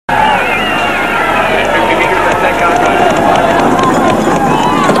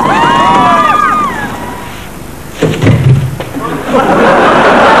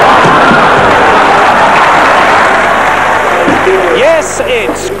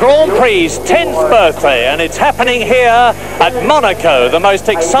Grand Prix's 10th birthday, and it's happening here at Monaco, the most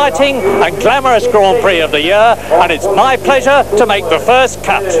exciting and glamorous Grand Prix of the year, and it's my pleasure to make the first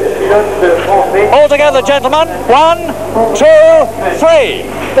cut. All together, gentlemen. 1, 2, 3.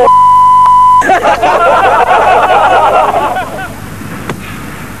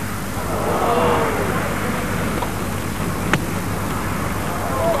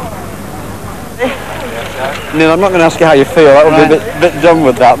 Neil, I'm not going to ask you how you feel, that would be a bit dumb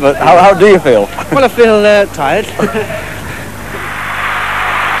with that, but how do you feel? Well, I feel tired.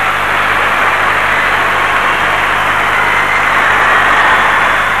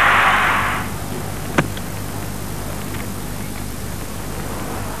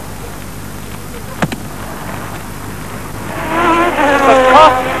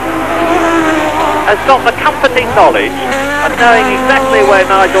 Has got the comforting knowledge of knowing exactly where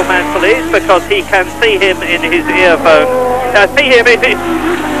Nigel Mansell is, because he can see him in his earphone, see him in his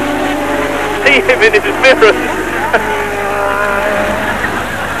mirrors.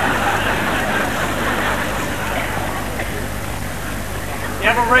 You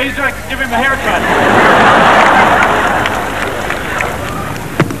have a razor? I can give him a haircut.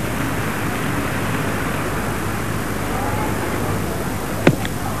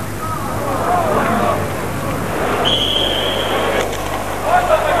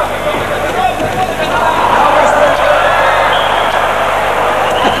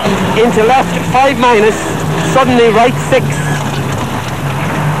 Into left 5 minus, suddenly right 6.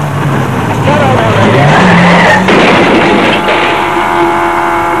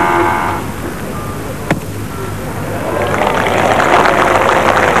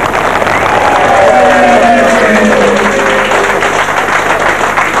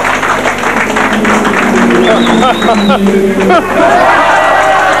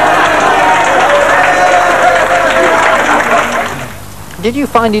 Did you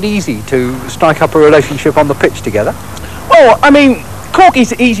find it easy to strike up a relationship on the pitch together? Well, I mean,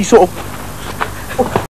 Corky's easy sort of